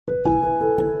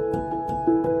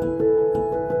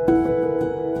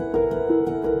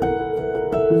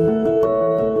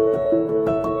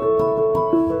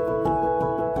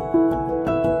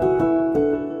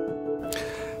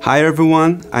Hi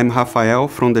everyone, I'm Rafael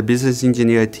from the Business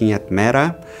Engineer team at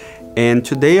Meta, and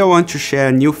today I want to share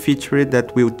a new feature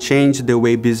that will change the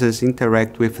way businesses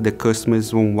interact with the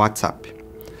customers on WhatsApp.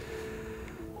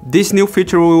 This new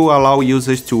feature will allow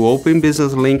users to open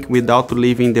Business Link without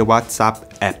leaving the WhatsApp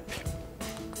app.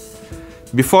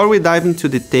 Before we dive into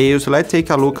details, let's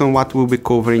take a look on what we'll be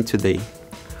covering today.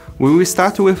 We will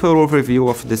start with an overview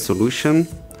of the solution,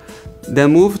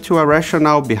 then move to a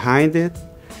rationale behind it,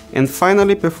 and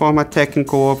finally perform a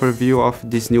technical overview of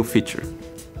this new feature.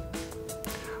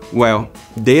 Well,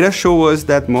 data show us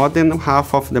that more than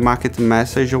half of the marketing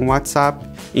message on WhatsApp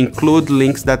include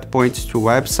links that point to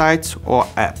websites or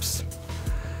apps.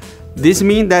 This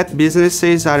means that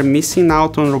businesses are missing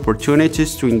out on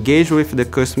opportunities to engage with the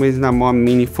customers in a more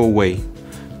meaningful way,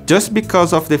 just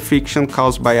because of the friction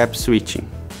caused by app switching.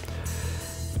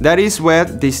 That is where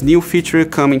this new feature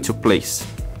comes into place.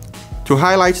 To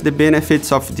highlight the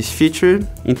benefits of this feature,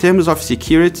 in terms of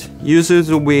security, users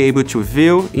will be able to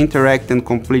view, interact, and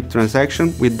complete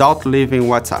transactions without leaving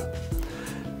WhatsApp.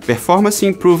 Performance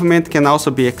improvement can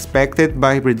also be expected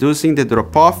by reducing the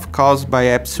drop-off caused by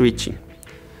app switching.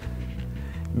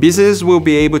 Businesses will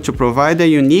be able to provide a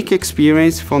unique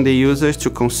experience for the users to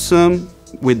consume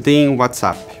within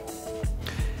WhatsApp.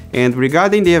 And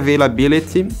regarding the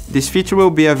availability, this feature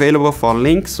will be available for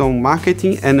links on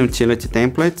marketing and utility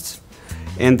templates,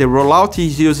 and the rollout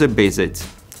is user-based.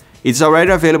 It's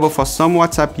already available for some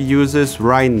WhatsApp users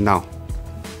right now.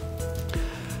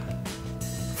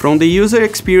 From the user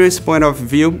experience point of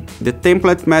view, the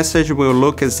template message will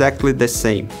look exactly the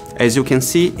same, as you can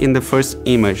see in the first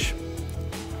image.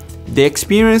 The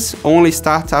experience only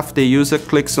starts after the user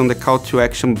clicks on the call to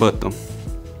action button.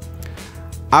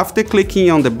 After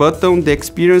clicking on the button, the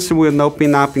experience will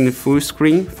open up in the full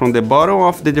screen from the bottom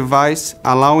of the device,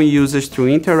 allowing users to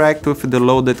interact with the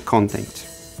loaded content.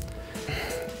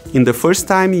 In the first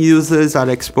time users are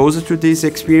exposed to this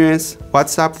experience,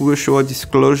 WhatsApp will show a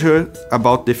disclosure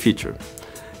about the feature,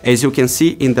 as you can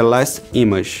see in the last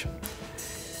image.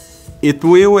 It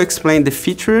will explain the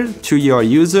feature to your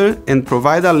user and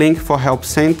provide a link for Help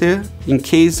Center in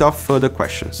case of further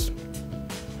questions.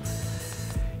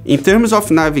 In terms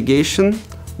of navigation,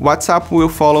 WhatsApp will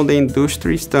follow the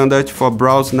industry standard for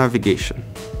browser navigation.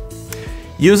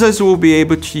 Users will be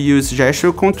able to use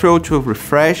gesture control to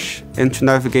refresh and to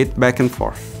navigate back and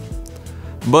forth.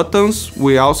 Buttons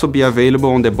will also be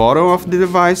available on the bottom of the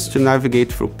device to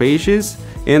navigate through pages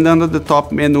and under the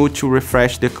top menu to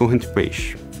refresh the current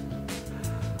page.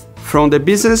 From the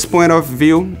business point of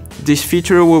view, this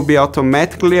feature will be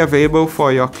automatically available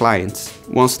for your clients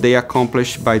once they are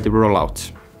accomplished by the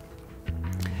rollout.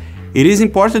 It is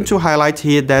important to highlight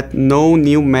here that no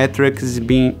new metrics is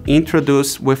being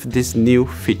introduced with this new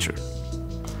feature.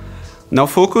 Now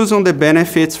focus on the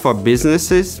benefits for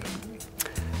businesses.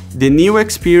 The new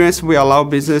experience will allow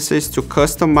businesses to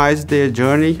customize their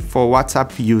journey for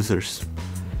WhatsApp users.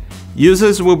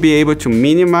 Users will be able to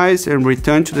minimize and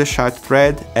return to the chat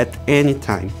thread at any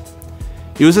time.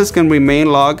 Users can remain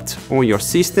logged on your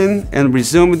system and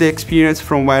resume the experience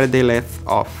from where they left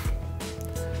off.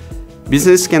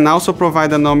 Business can also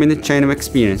provide an omni-channel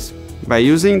experience by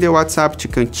using the WhatsApp to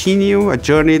continue a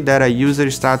journey that a user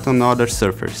starts on other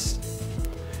servers.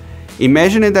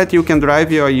 Imagine that you can drive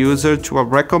your user to a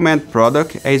recommended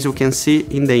product, as you can see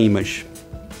in the image.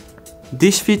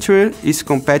 This feature is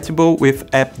compatible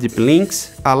with app deep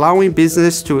links, allowing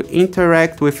business to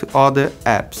interact with other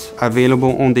apps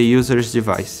available on the user's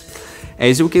device.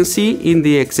 As you can see in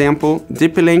the example,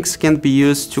 deep links can be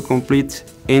used to complete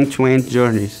end-to-end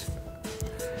journeys.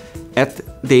 At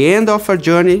the end of a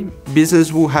journey,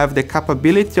 business will have the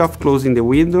capability of closing the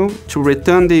window to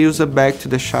return the user back to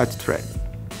the chat thread.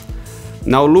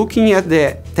 Now looking at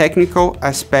the technical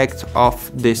aspect of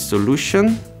this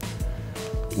solution,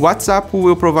 WhatsApp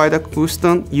will provide a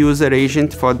custom user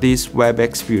agent for this web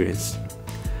experience.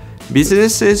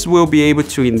 Businesses will be able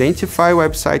to identify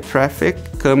website traffic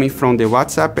coming from the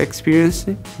WhatsApp experience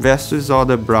versus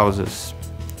other browsers.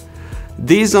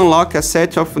 These unlock a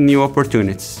set of new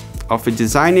opportunities of a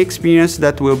design experience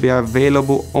that will be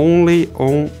available only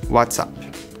on WhatsApp.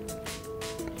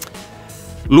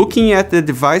 Looking at the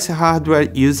device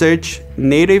hardware usage,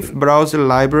 native browser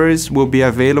libraries will be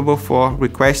available for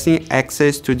requesting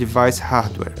access to device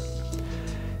hardware.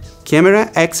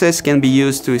 Camera access can be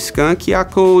used to scan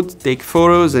QR code, take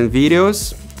photos and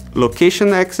videos.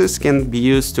 Location access can be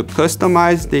used to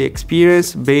customize the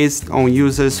experience based on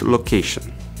user's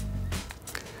location.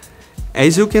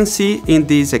 As you can see in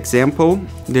this example,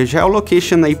 the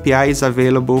geolocation API is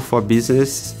available for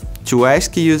business to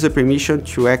ask user permission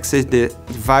to access the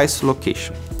device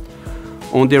location.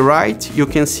 On the right, you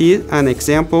can see an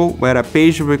example where a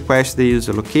page requests the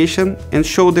user location and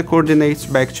show the coordinates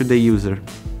back to the user.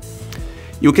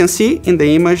 You can see in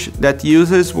the image that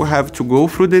users will have to go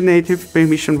through the native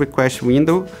permission request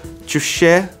window to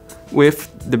share with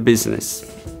the business.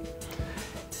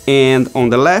 And on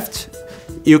the left,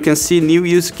 you can see new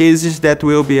use cases that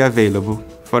will be available.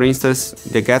 For instance,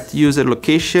 the get user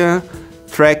location,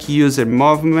 track user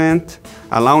movement,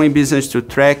 allowing business to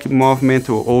track movement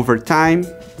over time,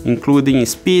 including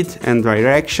speed and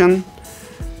direction.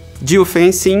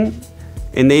 Geofencing,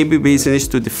 enable business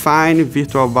to define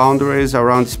virtual boundaries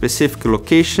around specific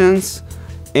locations,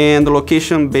 and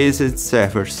location-based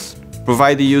servers.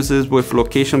 Provide the users with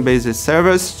location-based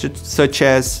servers such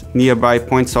as nearby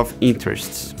points of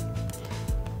interest.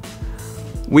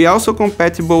 We are also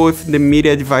compatible with the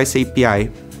Media Device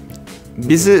API.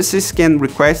 Businesses can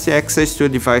request access to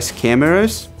device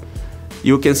cameras.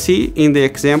 You can see in the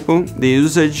example the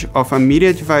usage of a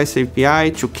Media Device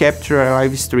API to capture a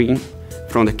live stream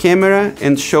from the camera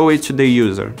and show it to the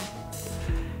user.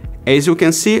 As you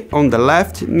can see on the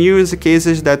left, new use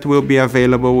cases that will be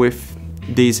available with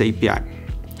this API.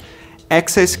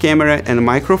 Access camera and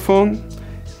microphone,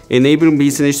 enabling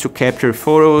business to capture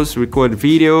photos, record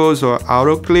videos or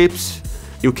audio clips.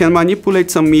 You can manipulate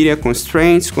some media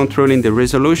constraints, controlling the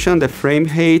resolution, the frame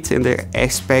rate, and the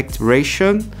aspect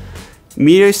ratio.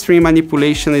 Media stream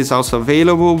manipulation is also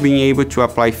available, being able to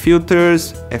apply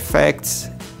filters, effects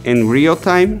in real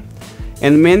time,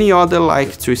 and many other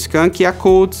like to scan QR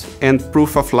codes and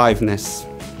proof of liveness.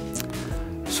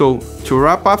 So to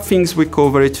wrap up things we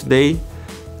covered today,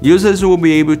 users will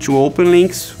be able to open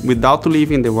links without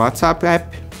leaving the WhatsApp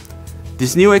app.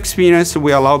 This new experience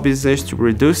will allow business to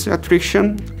reduce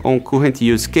attrition on current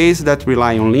use cases that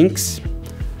rely on links.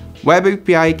 Web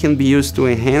API can be used to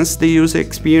enhance the user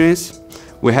experience.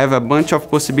 We have a bunch of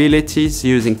possibilities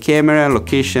using camera,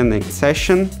 location, and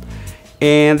session.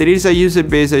 And there is a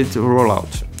user-based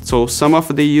rollout. So some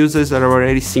of the users are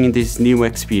already seeing this new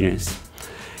experience.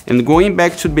 And going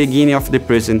back to the beginning of the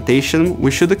presentation,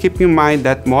 we should keep in mind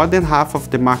that more than half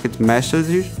of the market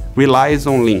messaging relies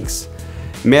on links.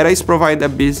 Meta is providing a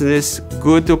business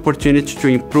good opportunity to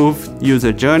improve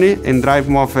user journey and drive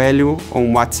more value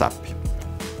on WhatsApp.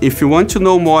 If you want to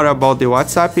know more about the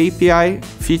WhatsApp API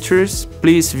features,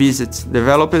 please visit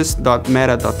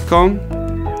developers.meta.com.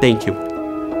 Thank you.